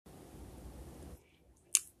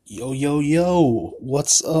Yo, yo, yo,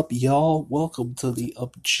 what's up, y'all? Welcome to the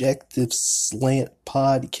Objective Slant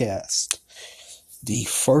Podcast, the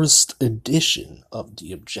first edition of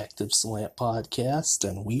the Objective Slant Podcast,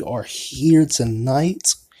 and we are here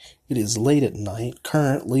tonight. It is late at night,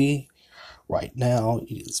 currently, right now,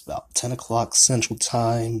 it is about 10 o'clock Central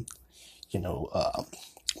Time.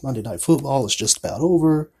 Monday Night Football is just about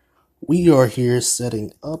over. We are here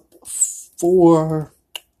setting up for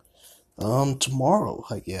tomorrow,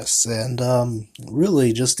 I guess. And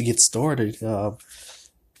really, just to get started,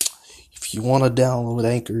 if you want to download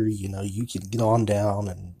Anchor, you can get on down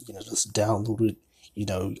and just download it. You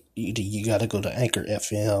got to go to Anchor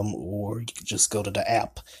FM, or you can just go to the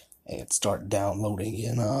app and start downloading.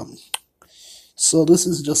 And so this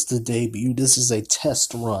is just a debut. This is a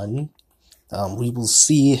test run. We will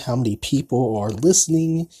see how many people are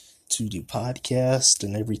listening to the podcast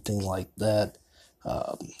and everything like that.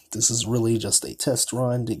 This is really just a test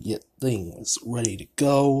run to get things ready to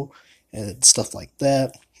go and stuff like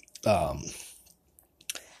that.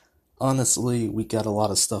 Honestly, we got a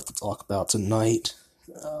lot of stuff to talk about tonight.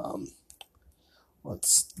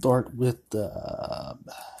 Let's start with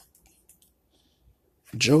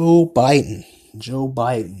Joe Biden.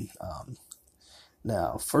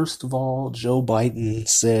 Now, first of all, Joe Biden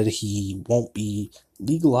said he won't be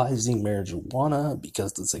legalizing marijuana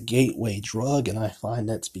because it's a gateway drug, and I find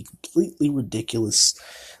that to be completely ridiculous.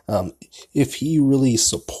 If he really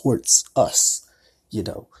supports us,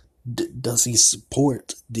 does he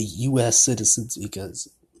support the U.S. citizens? Because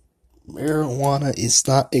marijuana is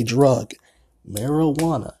not a drug.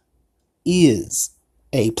 Marijuana is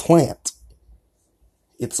a plant.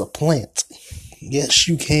 It's a plant. Yes,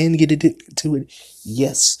 you can get addicted to it.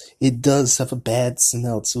 Yes, it does have a bad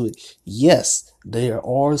smell to it. Yes, there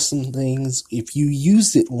are some things, if you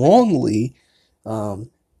use it wrongly,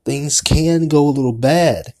 things can go a little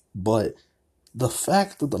bad. But the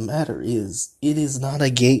fact of the matter is, it is not a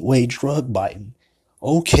gateway drug, Biden.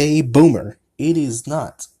 Okay, boomer, it is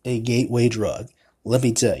not a gateway drug. Let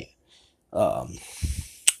me tell you.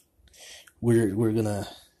 We're gonna...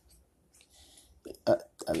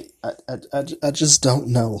 I just don't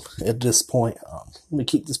know at this point. I'm going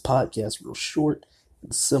to keep this podcast real short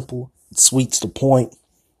and simple and sweet to the point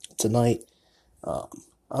tonight. I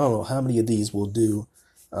don't know how many of these we'll do.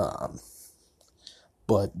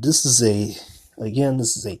 But this is a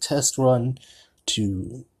test run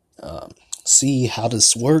to see how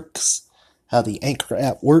this works, how the Anchor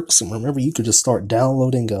app works. And remember, you could just start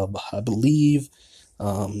downloading, I believe,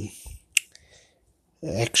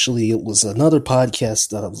 actually, it was another podcast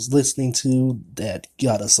that I was listening to that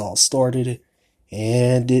got us all started,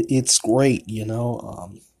 and it's great,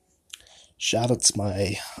 shout out to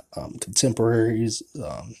my contemporaries,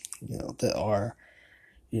 that are,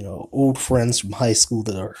 old friends from high school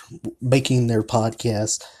that are making their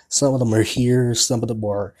podcast. Some of them are here, some of them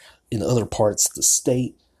are in other parts of the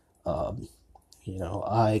state. We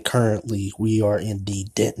are in the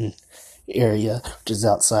Denton area, which is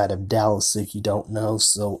outside of Dallas, if you don't know.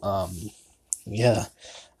 So,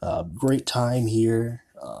 great time here.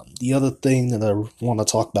 The other thing that I want to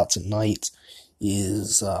talk about tonight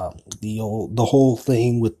is the whole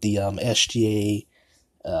thing with the SGA,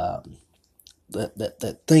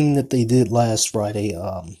 that thing that they did last Friday,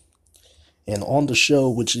 and on the show,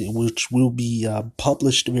 which will be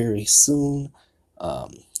published very soon.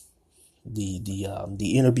 The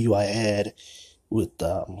interview I had with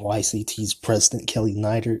YCT's president, Kelly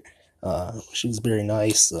Neidert. She was very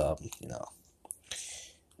nice. It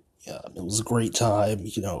was a great time.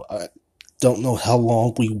 I don't know how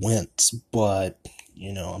long we went, but,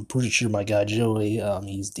 I'm pretty sure my guy Joey,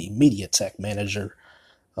 he's the media tech manager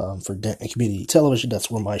for Denton Community Television.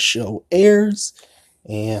 That's where my show airs.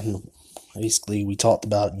 And basically, we talked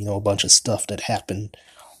about, a bunch of stuff that happened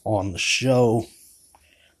on the show.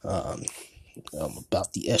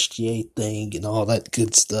 About the SGA thing and all that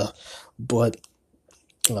good stuff. But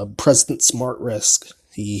President Smartresk,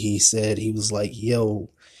 he said, he was like, yo,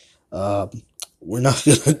 we're not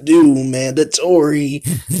gonna do mandatory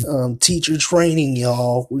teacher training,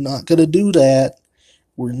 y'all. We're not gonna do that.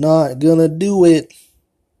 We're not gonna do it.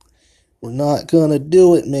 We're not gonna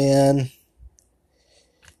do it, man.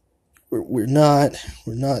 We're not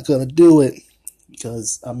gonna do it,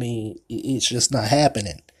 because it's just not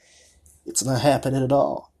happening. It's not happening at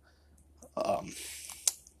all.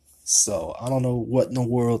 So I don't know what in the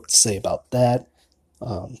world to say about that.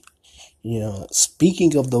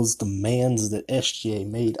 Speaking of those demands that SGA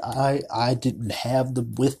made, I didn't have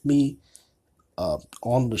them with me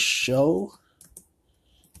on the show,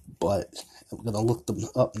 but I'm gonna look them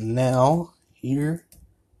up now here.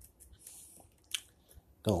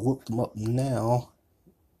 Gonna look them up now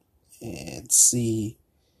and see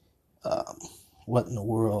what in the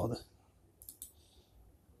world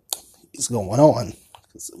is going on,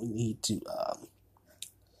 because we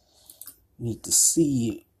need to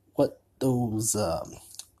see what those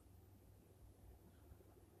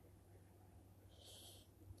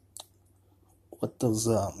what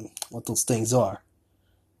those things are.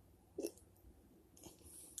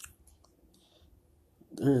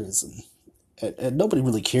 There is and nobody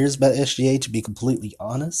really cares about SGA, to be completely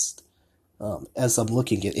honest. As I'm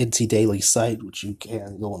looking at NT Daily site, which you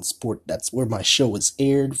can go and support, that's where my show is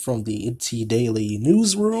aired from, the NT Daily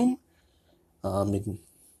newsroom. And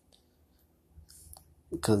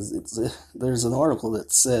because there's an article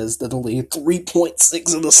that says that only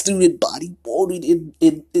 3.6 of the student body voted in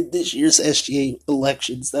this year's SGA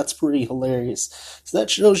elections. That's pretty hilarious. So that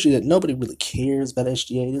shows you that nobody really cares about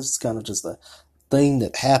SGA. This is kind of just a thing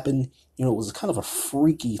that happened. It was kind of a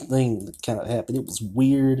freaky thing that kind of happened. It was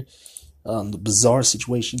weird. The bizarre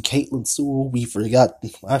situation. Caitlin Sewell,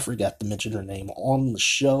 I forgot to mention her name on the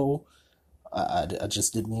show. I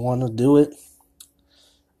just didn't want to do it.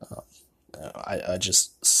 I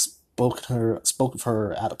just spoke of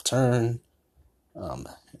her out of turn.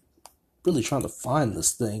 Really trying to find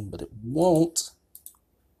this thing, but it won't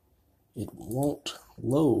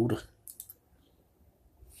load.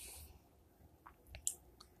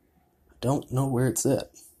 Don't know where it's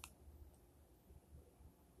at.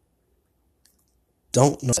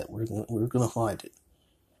 Don't know. We're gonna find it.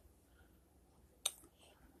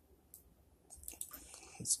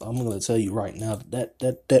 So I'm going to tell you right now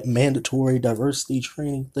that mandatory diversity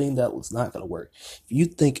training thing, that was not going to work. If you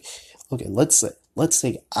think, okay, let's say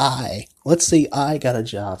I got a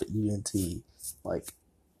job at UNT, like,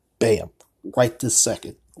 bam, right this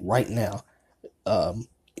second, right now.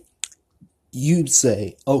 You'd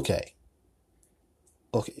say, okay,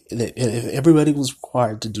 if everybody was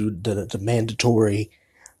required to do the mandatory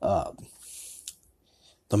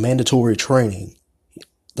training,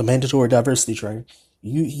 the mandatory diversity training,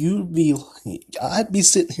 I'd be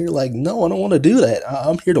sitting here like, no, I don't want to do that.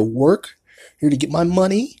 I'm here to work, here to get my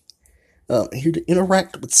money, here to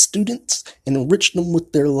interact with students and enrich them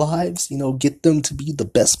with their lives, get them to be the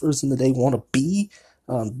best person that they want to be.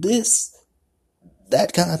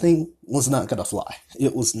 That kind of thing was not going to fly.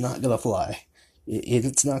 It was not going to fly.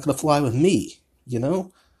 It's not going to fly with me, but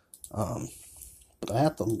I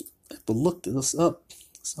have to look this up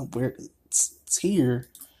somewhere. It's here.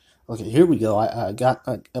 Okay, here we go.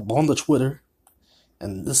 I'm on the Twitter,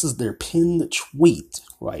 and this is their pinned tweet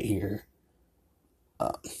right here.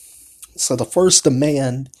 So the first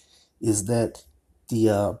demand is that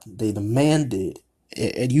they demanded,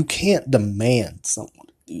 and you can't demand someone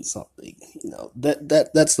to do something.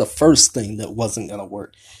 That's the first thing that wasn't gonna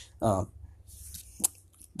work.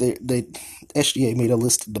 SGA made a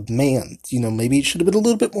list of demands. Maybe it should have been a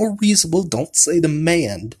little bit more reasonable. Don't say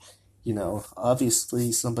demand.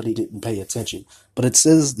 Obviously somebody didn't pay attention. But it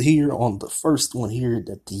says here on the first one here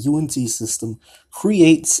that the UNT system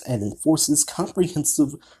creates and enforces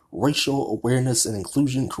comprehensive racial awareness and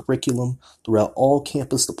inclusion curriculum throughout all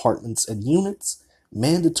campus departments and units,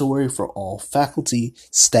 mandatory for all faculty,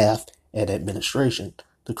 staff, and administration.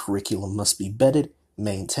 The curriculum must be vetted,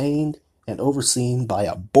 maintained, and overseen by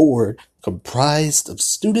a board comprised of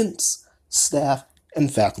students, staff,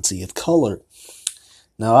 and faculty of color.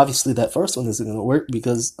 Now, obviously, that first one isn't going to work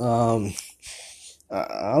because I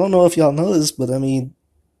don't know if y'all know this, but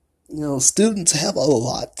students have a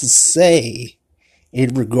lot to say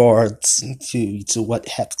in regards to what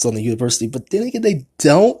happens on the university. But then again, they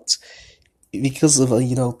don't, because of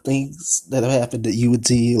things that have happened at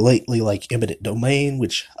UNT lately, like eminent domain,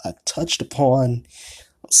 which I've touched upon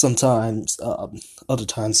sometimes. Other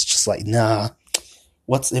times, it's just like, nah,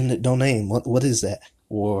 what's eminent domain? What is that?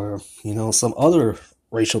 Or some other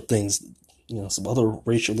racial things, some other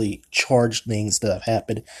racially charged things that have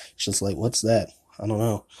happened. It's just like, what's that? I don't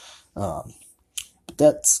know. But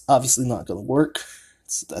that's obviously not going to work.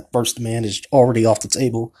 That first demand is already off the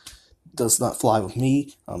table. Does not fly with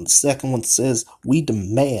me. The second one says, we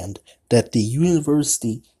demand that the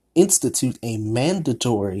university institute a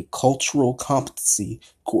mandatory cultural competency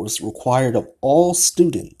course required of all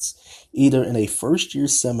students, either in a first-year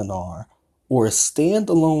seminar or a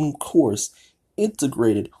standalone course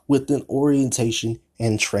integrated within orientation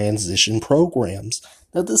and transition programs.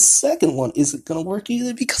 Now, the second one isn't going to work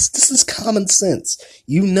either, because this is common sense.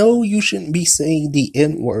 You shouldn't be saying the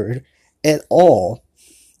N-word at all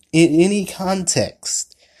in any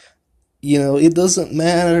context. It doesn't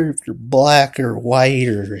matter if you're black or white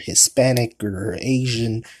or Hispanic or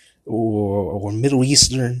Asian or Middle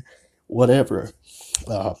Eastern, whatever.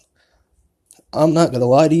 I'm not gonna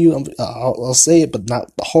lie to you. I'll say it, but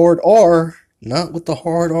not the hard R. Not with the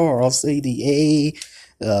hard R. I'll say the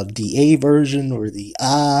A version, or the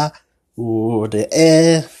I, or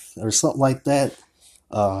the or something like that.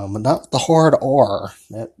 Not the hard R.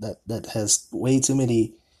 That has way too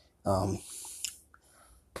many um,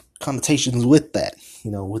 connotations with that.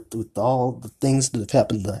 With all the things that have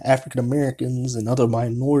happened to African Americans and other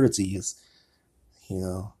minorities. You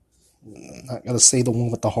know, I'm not gonna say the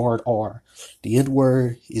one with the hard R. The N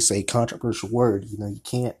word is a controversial word. You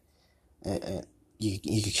can't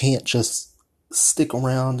you can't just stick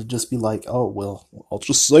around and just be like, oh well, I'll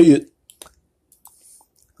just say it.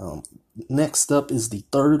 Um, Next up is the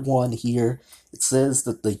third one here. It says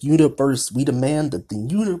that we demand that the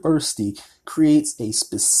university creates a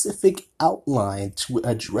specific outline to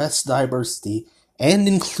address diversity and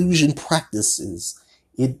inclusion practices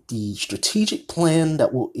in the strategic plan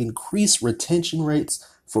that will increase retention rates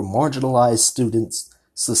for marginalized students,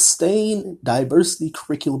 sustain diversity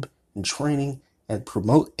curriculum and training, and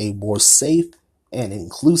promote a more safe and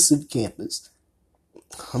inclusive campus.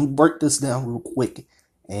 I'm gonna break this down real quick.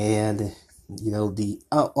 And, the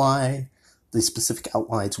specific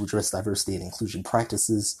outline to address diversity and inclusion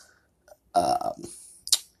practices, um,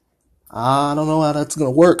 I don't know how that's going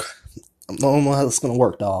to work. I don't know how that's going to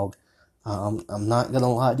work, dog. I'm not going to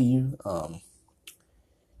lie to you.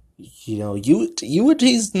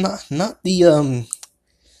 UNT's not the,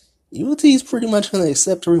 UNT's pretty much going to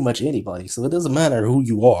accept pretty much anybody, so it doesn't matter who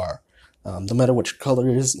you are. No matter what your color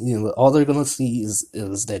is, all they're gonna see is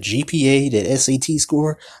that GPA, that SAT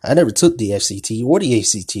score. I never took the FCT or the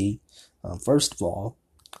ACT, first of all.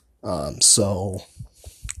 So,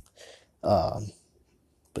 um,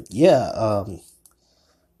 but yeah,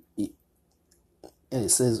 and it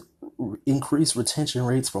says increase retention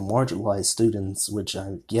rates for marginalized students, which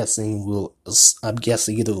I'm guessing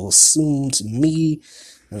it'll assume to me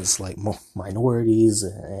it's like minorities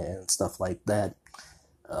and stuff like that.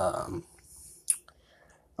 Um,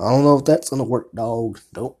 I don't know if that's gonna work, dog.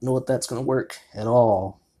 Don't know if that's gonna work at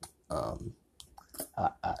all. Um,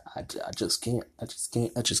 I just can't. I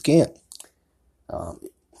just can't. Um,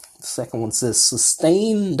 the second one says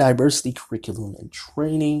sustain diversity curriculum and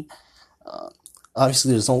training. Uh,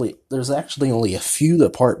 Obviously, there's actually only a few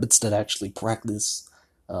departments that actually practice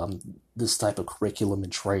this type of curriculum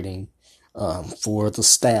and training for the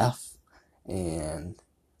staff, and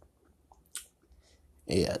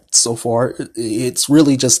yeah, so far it's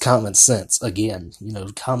really just common sense. Again,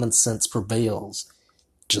 common sense prevails.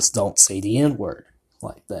 Just don't say the N word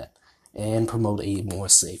like that, and promote a more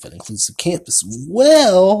safe and inclusive campus.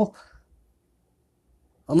 Well,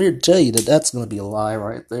 I'm here to tell you that that's going to be a lie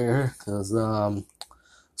right there, because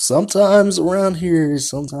sometimes around here,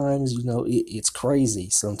 sometimes it's crazy.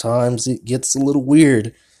 Sometimes it gets a little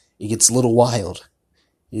weird. It gets a little wild.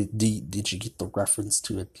 Did you get the reference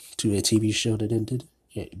to a TV show that ended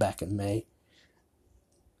back in May?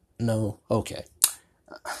 No, okay,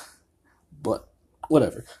 but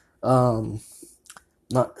whatever. Not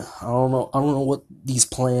I don't know what these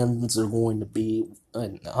plans are going to be,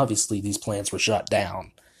 and obviously these plans were shot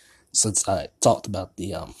down since I talked about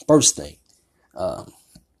the first thing. Um,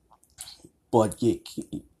 but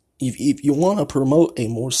if you want to promote a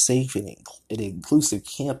more safe and inclusive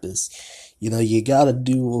campus, you gotta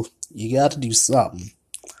do something.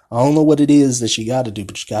 I don't know what it is that you gotta do,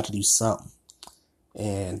 but you gotta do something.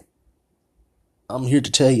 And I'm here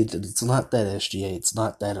to tell you that it's not that, SGA. It's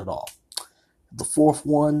not that at all. The fourth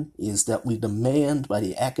one is that we demand by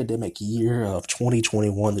the academic year of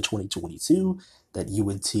 2021 to 2022 that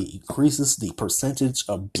UNT increases the percentage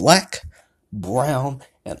of Black, brown,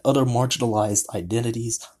 and other marginalized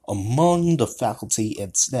identities among the faculty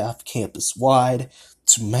and staff campus-wide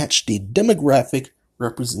to match the demographic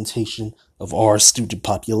representation of our student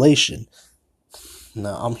population.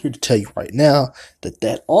 Now, I'm here to tell you right now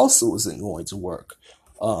that also isn't going to work.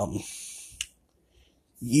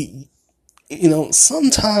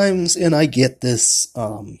 Sometimes, and I get this,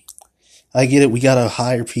 I get it, we gotta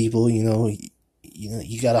hire people, you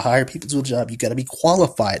gotta hire people to a job, you gotta be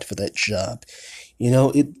qualified for that job.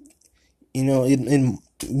 In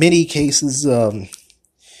many cases,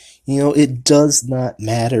 it does not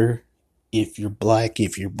matter if you're Black,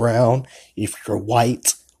 if you're brown, if you're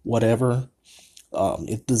white, whatever.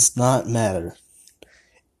 It does not matter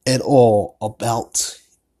at all about,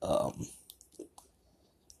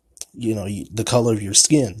 the color of your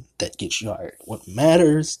skin that gets you hired. What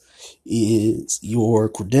matters is your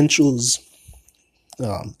credentials.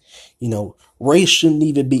 Race shouldn't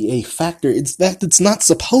even be a factor. In fact, it's not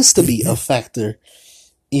supposed to be a factor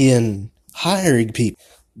in hiring people.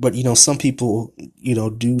 But some people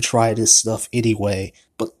do try this stuff anyway.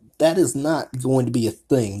 But that is not going to be a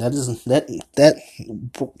thing. That isn't that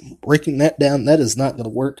breaking that down. That is not going to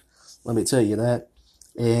work. Let me tell you that.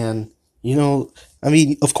 And I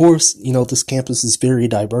mean, of course, this campus is very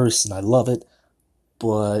diverse, and I love it.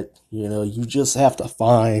 But you just have to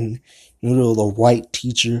find the right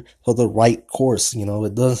teacher for the right course.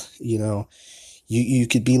 It does. You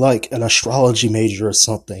could be like an astrology major or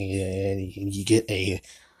something, and you get an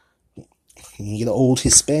old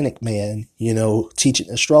Hispanic man, teaching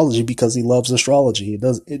astrology because he loves astrology.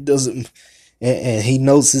 It doesn't, and he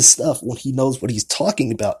knows his stuff when he knows what he's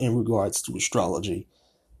talking about in regards to astrology.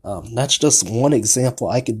 That's just one example.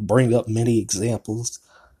 I could bring up many examples.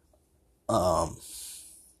 Um,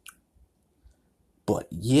 but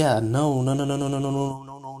yeah, no, no, no, no, no, no, no, no,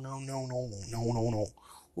 no, no, no, no, no, no, no, no.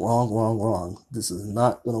 Wrong, wrong, wrong. This is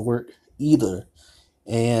not gonna work either.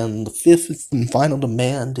 And the fifth and final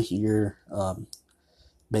demand here,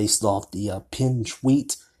 based off the pinned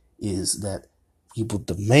tweet, is that people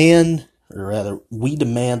demand, or rather, we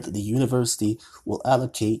demand that the university will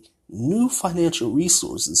allocate new financial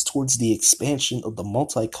resources towards the expansion of the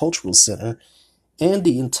Multicultural Center and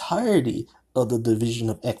the entirety of the Division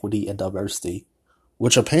of Equity and Diversity,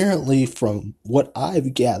 which apparently, from what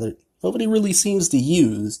I've gathered, nobody really seems to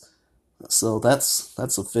use. So that's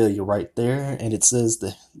a failure right there. And it says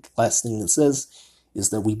the last thing it says is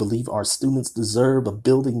that we believe our students deserve a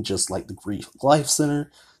building just like the Grief Life Center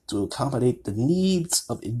to accommodate the needs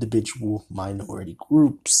of individual minority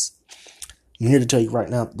groups. I'm here to tell you right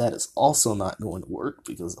now that is also not going to work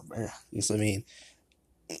because, I mean,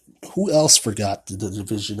 who else forgot that the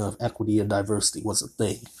Division of Equity and Diversity was a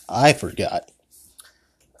thing? I forgot.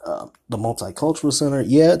 The Multicultural Center,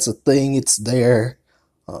 yeah, it's a thing. It's there.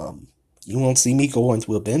 You won't see me going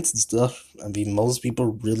to events and stuff. I mean, most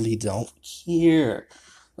people really don't care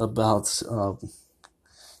about, I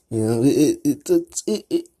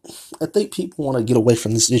think people want to get away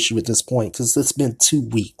from this issue at this point because it's been 2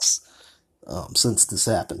 weeks since this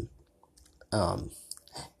happened.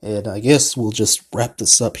 And I guess we'll just wrap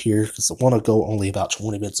this up here because I want to go only about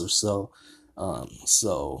 20 minutes or so.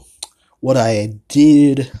 So what I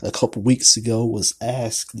did a couple weeks ago was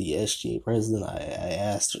ask the SGA president. I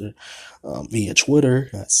asked her via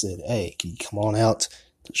Twitter. I said, "Hey, can you come on out to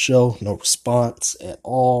the show?" No response at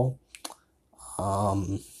all. I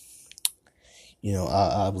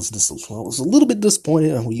was a little bit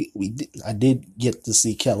disappointed. I did get to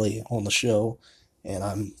see Kelly on the show, and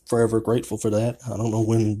I'm forever grateful for that. I don't know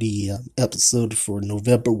when the episode for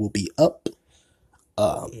November will be up.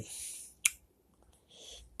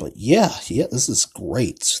 But yeah, this is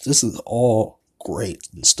great. This is all great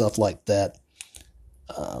and stuff like that.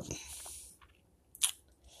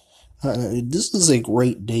 This is a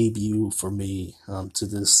great debut for me to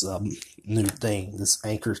this new thing, this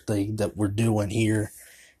anchor thing that we're doing here,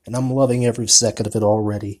 and I'm loving every second of it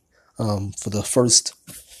already. For the first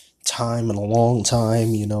time in a long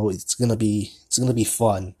time, it's gonna be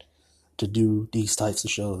fun to do these types of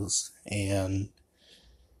shows, and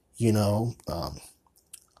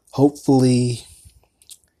hopefully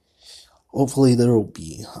there will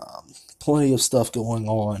be plenty of stuff going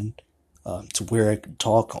on to where I can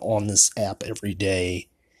talk on this app every day,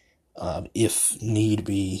 if need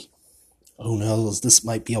be. Who knows? This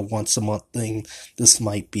might be a once a month thing. This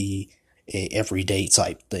might be a everyday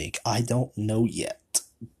type thing. I don't know yet,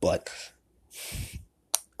 but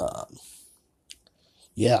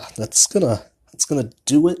yeah, that's gonna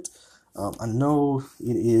do it. I know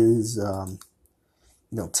it is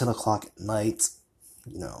 10 o'clock at night.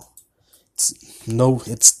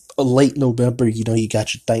 It's a late November. You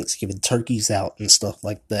got your Thanksgiving turkeys out and stuff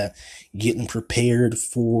like that, getting prepared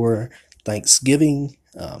for Thanksgiving.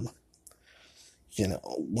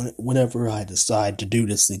 Whenever I decide to do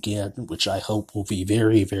this again, which I hope will be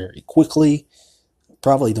very, very quickly,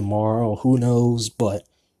 probably tomorrow, who knows, but,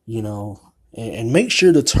 and make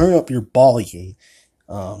sure to turn up your volume,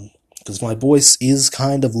 because my voice is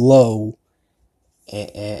kind of low,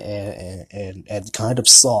 and kind of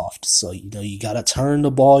soft, so, you gotta turn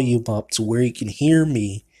the volume up to where you can hear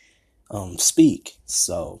me, speak.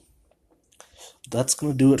 So, that's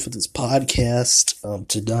gonna do it for this podcast,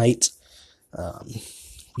 tonight.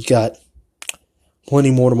 We got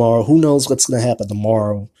plenty more tomorrow. Who knows what's going to happen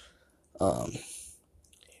tomorrow?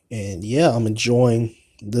 And yeah, I'm enjoying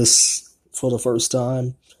this for the first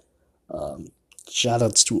time. Shout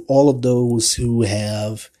outs to all of those who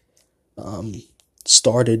have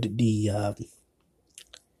started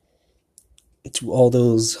to all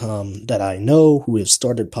those that I know who have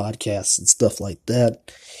started podcasts and stuff like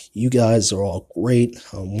that. You guys are all great.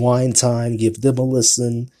 Wine Time, give them a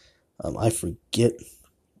listen. I forget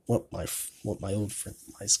what my old friend,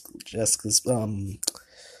 my school Jessica's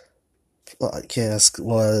podcast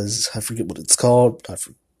was. I forget what it's called.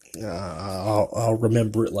 I'll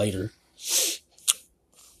remember it later.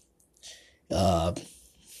 But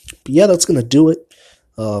yeah, that's gonna do it.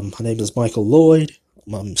 My name is Michael Lloyd.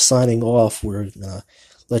 I'm signing off. We're gonna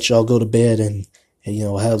let y'all go to bed and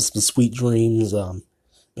have some sweet dreams.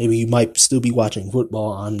 Maybe you might still be watching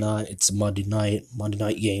football. I'm not. It's Monday night. Monday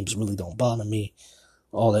night games really don't bother me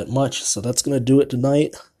all that much. So that's gonna do it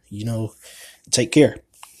tonight. Take care.